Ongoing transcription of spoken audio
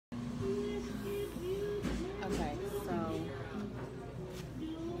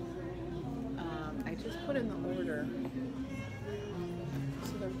Just put in the order.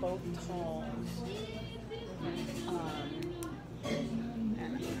 So they're both tall.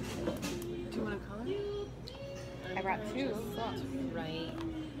 And do you want to color? I brought two. Right.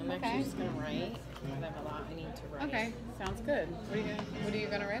 I'm actually just gonna write. I have a lot I need to write. Okay, sounds good. What are you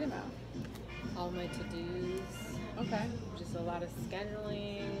gonna write about? All my to-dos. Okay. Just a lot of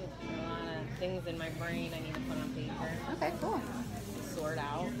scheduling, a lot of things in my brain I need to put on paper. Okay, cool. Sort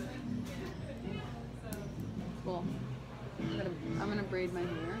out. Cool. I'm gonna braid my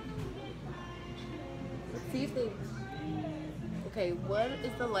hair. Let's see if they. Okay, what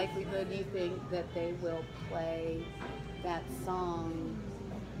is the likelihood you think that they will play that song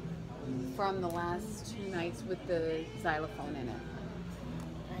from the last 2 nights with the xylophone in it?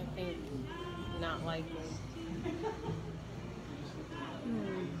 I think not likely.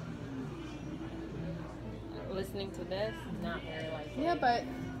 Listening to this, not very likely. Yeah,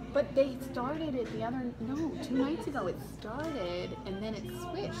 but they started it 2 nights ago. It started and then it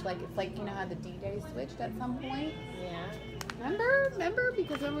switched. Like it's like, you know how the DJ switched at some point? Yeah. Remember?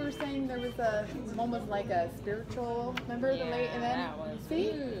 Because when we were saying there was one was like a spiritual. Remember the late and then that was. see?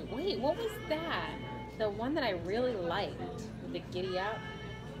 Ooh, wait, what was that? The one that I really liked, the Giddy Up.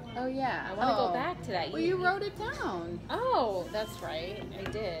 Oh yeah. I want to go back to that. Well, you wrote it down. Oh, that's right. I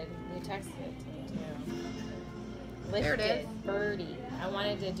did. You texted it to me too. There it is. Birdie. I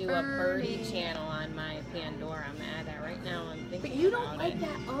wanted to do a birdie channel on my Pandora. I'm gonna add that right now. I'm thinking. But you don't about like it.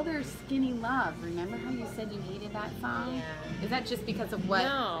 that other Skinny Love. Remember how you said you hated that song? Yeah. Is that just because of what?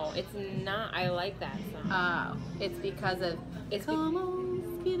 No, it's not. I like that song. Oh, it's because of Come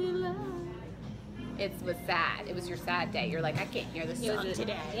on, Skinny Love. It was sad. It was your sad day. You're like, I can't hear this song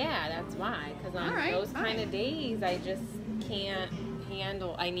today. Yeah, that's why. Because on those kind of days, I just can't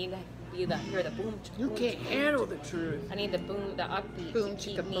handle. I need to hear the boom. You can't handle the truth. I need the boom, the upbeat. Boom, to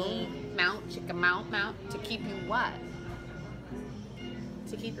keep chicka, me. boom, mount, chicka, mount. To keep you what?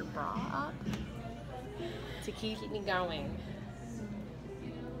 To keep your bra up? To keep me going.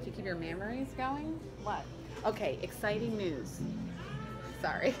 To keep your memories going? What? Okay, exciting news.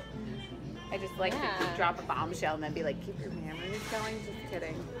 Sorry. I just like to drop a bombshell and then be like, keep your memories going? Just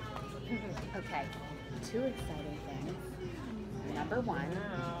kidding. Okay, 2 exciting things. Number 1.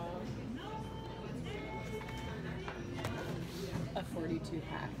 Wow. A 42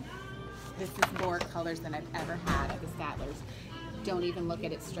 pack. This is more colors than I've ever had at the Statler's. Don't even look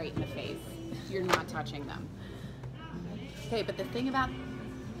at it straight in the face. You're not touching them. Okay, but the thing about...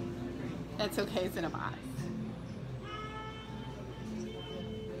 That's okay, it's in a box.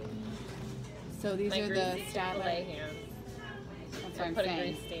 So these are the Statler. That's what I'm put saying. a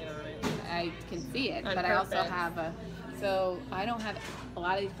grease stain on it. I can see it, On but I also purpose. have a... So I don't have... A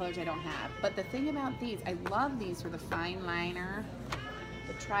lot of these colors I don't have. But the thing about these, I love these for the fine liner.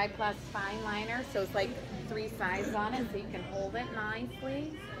 The Tri Plus fine liner. So it's like 3 sizes on it, so you can hold it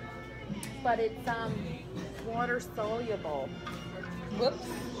nicely. But it's water soluble. Whoops.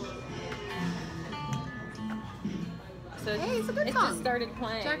 So Hey, it's a good it song. just started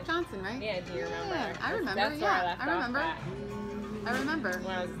playing. Jack Johnson, right? Yeah, do you remember? Yeah, I remember. That's where I Yeah, left I remember. off I remember. at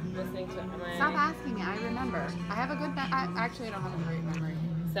when I was listening to it. Stop asking me. I remember. I have a good. Actually, I don't have a great memory.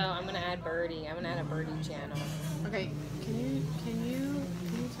 So I'm gonna add Birdie. I'm gonna add a Birdie channel. Okay. Can you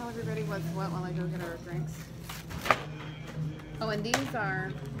tell everybody what's what while I go get our drinks? Oh, and these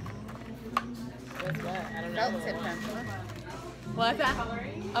are What's what? I don't know. felt tip pencil. What's that?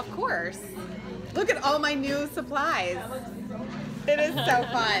 Of course. Look at all my new supplies. It is so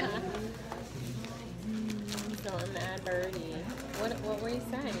fun. So I'm gonna add Birdie. What were you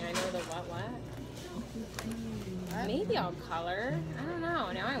saying? I know the what? Maybe I'll color. I don't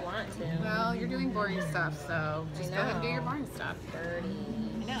know. Now I want to. Well, you're doing boring stuff, so just go ahead and do your boring stuff. Birdie.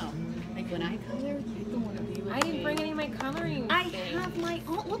 I know. Like when I color, I don't want to be with I didn't bring any of my coloring I things. have my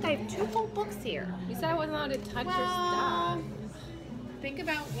own. Look, I have 2 whole books here. You said I wasn't allowed to touch your stuff. Think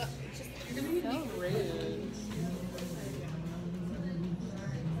about what. Just you're gonna So rude.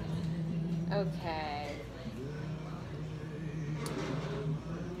 Okay.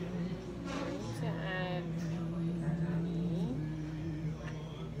 To add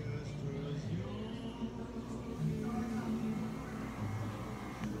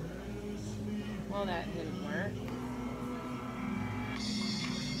well, that didn't work.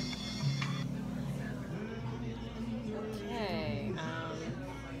 Okay.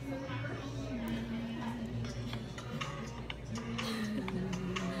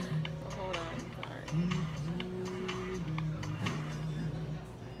 Hold on. Sorry.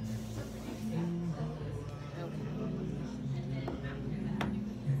 Okay.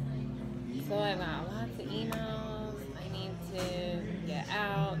 So I got lots of emails I need to get it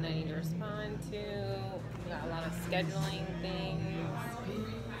out and I need to respond to. We got a lot of scheduling things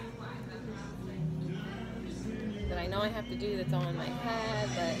that I know I have to do that's all in my head,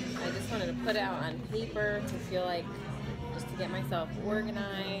 but I just wanted to put it out on paper to feel like, just to get myself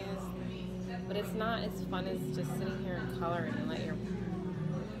organized. But it's not as fun as just sitting here and coloring and let your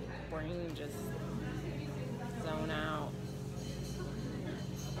brain just zone out.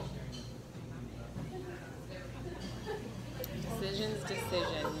 Decisions.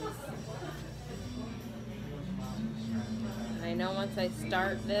 And I know once I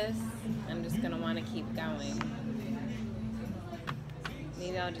start this, I'm just going to want to keep going.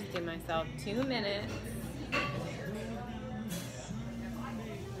 Maybe I'll just give myself 2 minutes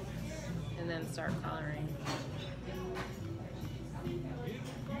and then start coloring.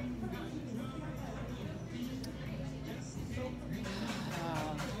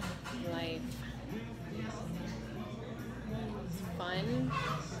 Oh, life. It's fun,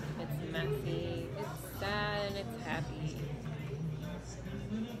 it's messy, it's sad, and it's happy.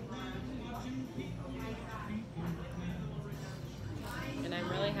 And I'm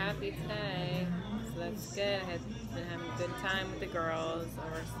really happy today, so that's good. I've been having a good time with the girls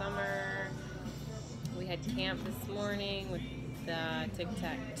over summer. We had camp this morning with the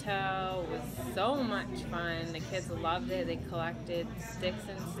tic-tac-toe. It was so much fun. The kids loved it. They collected sticks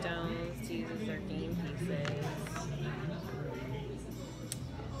and stones to use as their game pieces.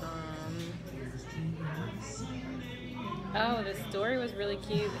 Oh, the story was really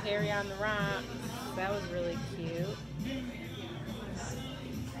cute. Harry on the Rocks. That was really cute.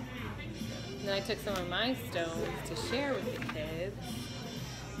 And then I took some of my stones to share with the kids.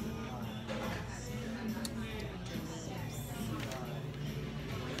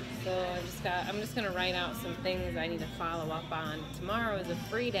 So I'm just gonna write out some things I need to follow up on. Tomorrow is a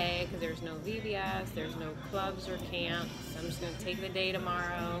free day because there's no VBS, there's no clubs or camps. I'm just gonna take the day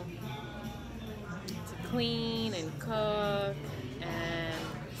tomorrow to clean and cook and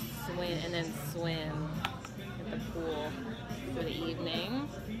swim, and then swim at the pool for the evening.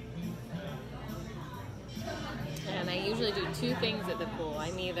 And I usually do 2 things at the pool.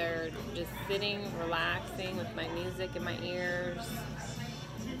 I'm either just sitting, relaxing with my music in my ears.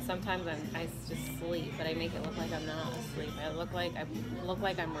 Sometimes I just sleep, but I make it look like I'm not asleep. I look like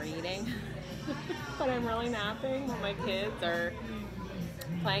I'm reading, but I'm really napping when my kids are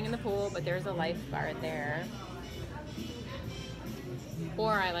playing in the pool, but there's a lifeguard there.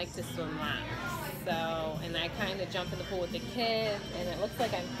 Or I like to swim laps. So, and I kind of jump in the pool with the kids, and it looks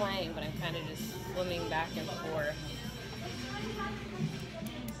like I'm playing, but I'm kind of just swimming back and forth.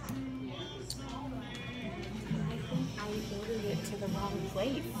 I ordered it to the wrong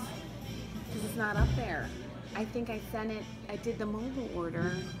place because it's not up there. I think I sent it, I did the mobile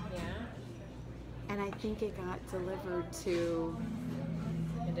order. Yeah. And I think it got delivered to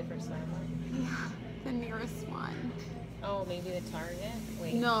a different server. Yeah, the nearest one. Oh, maybe the Target?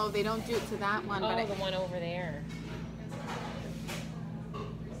 Wait. No, they don't do it to that one. Oh, but the one over there.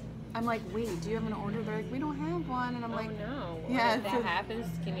 I'm like, wait, do you have an order? They're like, we don't have one. And I'm like, no. Yeah. If that happens,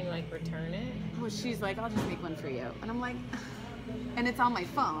 can you like return it? Well, she's like, I'll just make one for you. And I'm like, and it's on my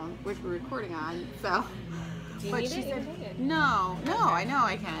phone, which we're recording on. So. Do you need it? No, okay. I know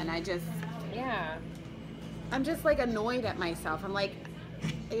I can. I just. Yeah. I'm just like annoyed at myself. I'm like,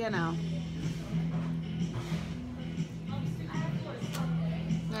 you know.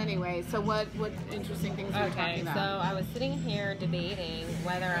 Anyway, so what interesting things are you talking about? So I was sitting here debating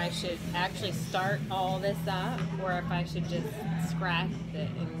whether I should actually start all this up or if I should just scratch it.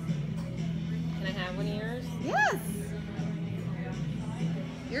 And can I have one of yours? Yes!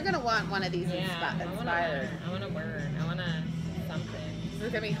 You're going to want one of these inspired. I want a word. I want a something. This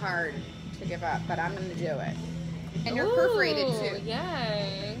is going to be hard to give up, but I'm going to do it. And you're perforated too.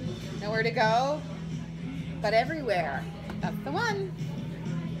 Yay! Nowhere to go, but everywhere. That's the one.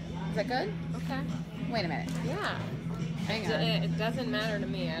 Is that good? Okay. Wait a minute. Yeah. Hang on. It doesn't matter to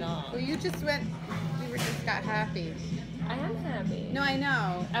me at all. Well, you just got happy. I am happy. No, I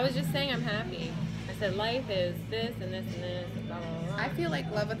know. I was just saying I'm happy. I said life is this and this and this and blah, blah, blah. I feel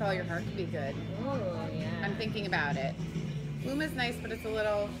like love with all your heart could be good. Oh, yeah. I'm thinking about it. Bloom is nice, but it's a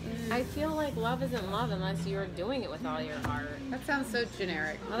little... I feel like love isn't love unless you're doing it with all your heart. That sounds so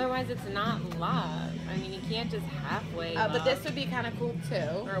generic. Otherwise, it's not love. I mean, you can't just halfway love. But this would be kind of cool,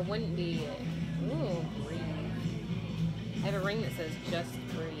 too. Or it wouldn't be. Ooh, breathe. I have a ring that says, just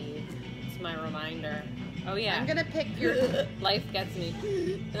breathe. It's my reminder. Oh, yeah. I'm going to pick your... Life gets me.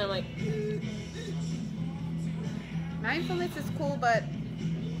 And I'm like... Mindfulness is cool, but...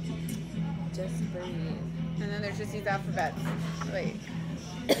 Just breathe. And then there's just these alphabets. Wait.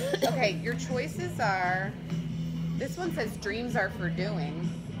 Okay, your choices are This one says dreams are for doing.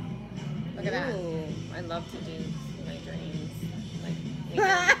 Look at that. I love to do my dreams. Like, make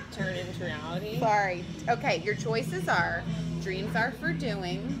them turn into reality. Sorry. Okay, your choices are dreams are for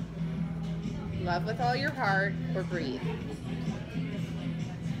doing, love with all your heart, or breathe.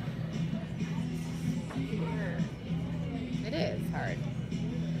 It is hard.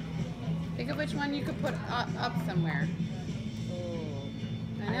 Think of which one you could put up somewhere.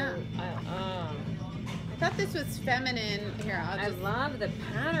 I know. I thought this was feminine. Here, I love the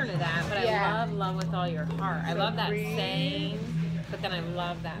pattern of that, but I love with all your heart. I love that saying, but then I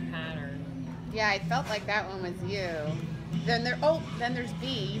love that pattern. Yeah, I felt like that one was you. Then there's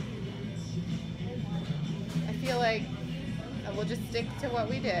B. I feel like we'll just stick to what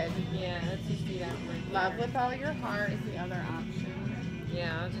we did. Yeah, let's just do that one. Love with all your heart is the other option.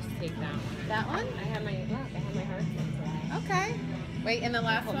 Yeah, I'll just take that one. That one? I have my heart in today. Okay. Wait, and the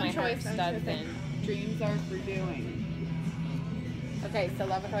last one choice. Studs in. Dreams are for doing. Okay, so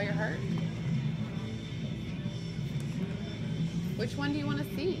love with all your heart. Which one do you want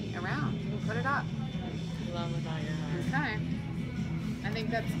to see around? You can put it up. Love with all your heart. Okay. I think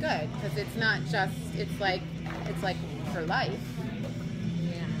that's good because it's not just. It's like for life.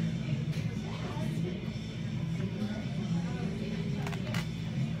 Yeah.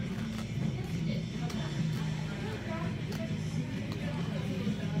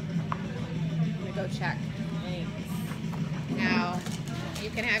 Go check. Thanks. Now, you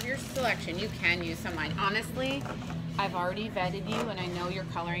can have your selection. You can use some of mine. Honestly, I've already vetted you, and I know your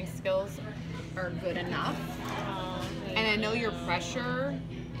coloring skills are good enough. And I know your pressure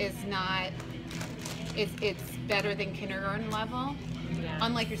is not. It's better than kindergarten level. Yeah.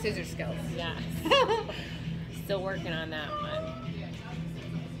 Unlike your scissor skills. Yeah. Still working on that one.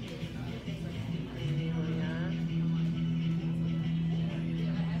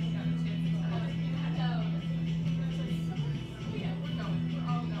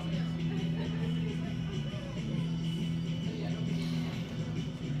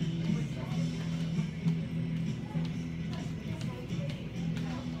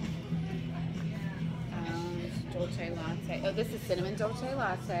 Dolce latte. Oh, this is cinnamon dolce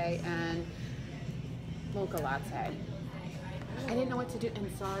latte and mocha latte. I didn't know what to do.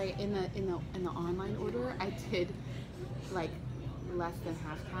 I'm sorry. In the online order, I did like less than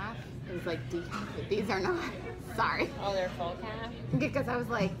half. It was like decaf, but these are not. Sorry. Oh, they're full calf? Because I was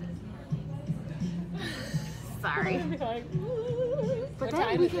like, sorry. What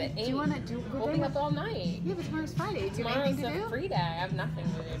time is it? Do you want to do? We'll be up all night. Yeah, but tomorrow's Friday. Do you have anything to do? Tomorrow's a free day. I have nothing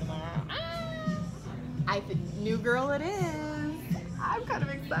to do tomorrow. New girl it is. I'm kind of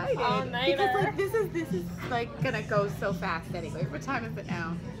excited. All nighter. Because like this is like gonna go so fast anyway. What time is it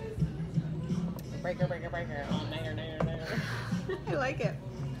now? Breaker. All nighter. I like it.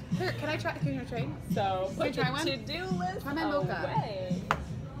 Here, can I try? Can you trade? So put your to-do list try my mocha. away.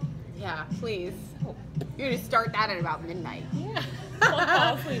 Yeah, please. You're gonna start that at about midnight. Yeah.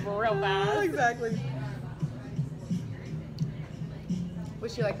 I'll fall asleep real fast. Exactly.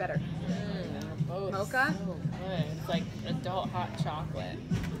 Which do you like better? Both Mocha? so good. It's like adult hot chocolate.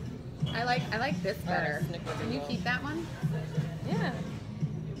 I like this better. Can you Snickerdoodle. keep that one? Yeah.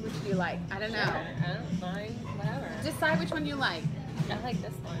 Which do you like? I don't know. I don't mind. Whatever. Decide which one you like. I like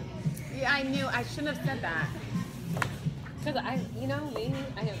this one. Yeah, I knew. I shouldn't have said that. Because me,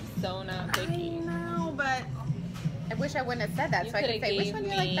 I am so not picky. I know, but I wish I wouldn't have said that. So I could say, which one do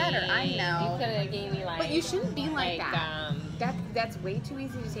you like better? I know. You could have gave me like. But you shouldn't be like that. that. That's way too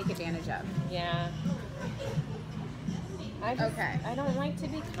easy to take advantage of. Yeah. I don't like to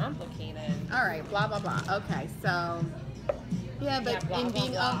be complicated. All right, blah blah blah. Okay, so but blah, in blah,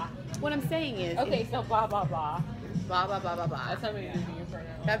 being blah. what I'm saying is Okay, so blah blah blah. Blah blah blah blah blah. That's how we do you for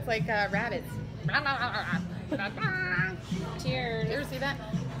now. That's like rabbits. Cheers. You ever see that?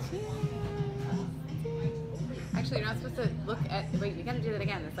 Actually, you're not supposed to look at. Wait, you gotta do that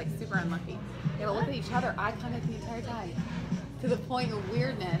again. It's like super unlucky. You gotta look at each other, eye contact the entire time, to the point of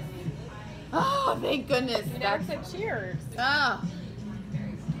weirdness. Oh, thank goodness. You never said cheers. Oh.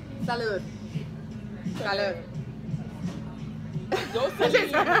 Salud. Salud.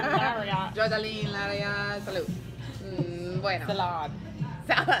 Jocelyn Lariat. Jocelyn Lariat. Salud. Bueno. Salad.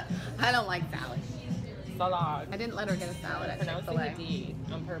 Salad. I don't like salad. Salad. I didn't let her get a salad at Pronouncing Chick-fil-A. the D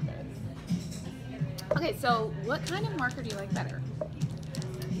on purpose. Okay, so what kind of marker do you like better?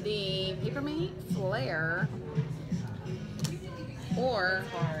 The Papermate Flare or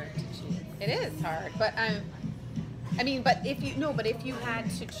It's hard to choose. it is hard, but but if you had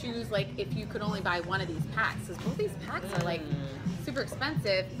to choose, like if you could only buy one of these packs, because both these packs are like super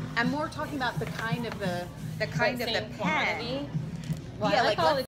expensive. I'm more talking about the kind of the Same pen. quantity. Well, Yeah, I like like, all let's